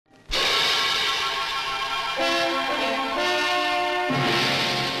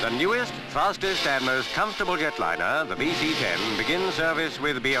newest, fastest and most comfortable jetliner, the Vc10, begins service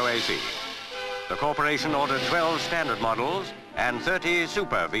with B.O.A.C. The corporation ordered 12 standard models and 30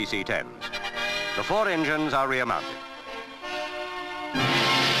 super Vc10s. The 4 engines are rear-mounted.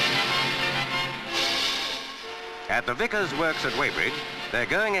 At the Vickers works at Weybridge, they're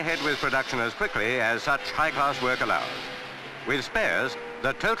going ahead with production as quickly as such high-class work allows. With spares,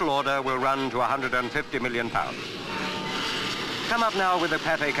 the total order will run to £150 million. Come up now with the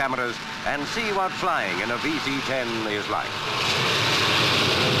Pathe cameras and see what flying in a Vc10 is like.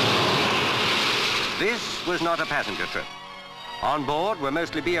 This was not a passenger trip. On board were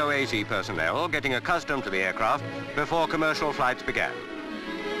mostly B.O.A.C. personnel getting accustomed to the aircraft before commercial flights began.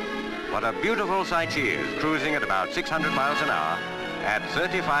 What a beautiful sight she is, cruising at about 600 miles an hour at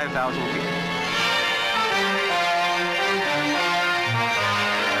 35,000 feet.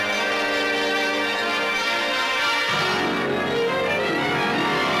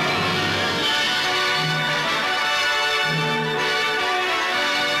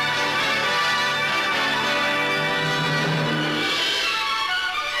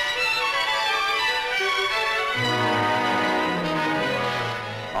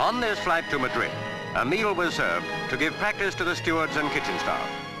 On this flight to Madrid, a meal was served to give practice to the stewards and kitchen staff.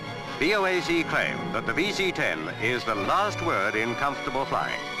 B.O.A.C. claimed that the Vc10 is the last word in comfortable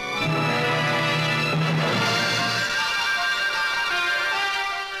flying.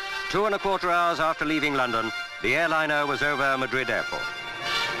 Two and a quarter hours after leaving London, the airliner was over Madrid airport.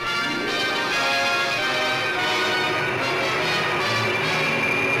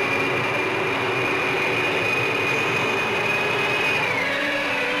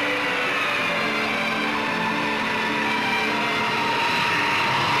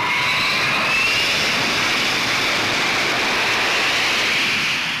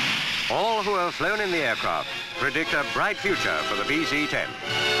 All who have flown in the aircraft predict a bright future for the Vc10.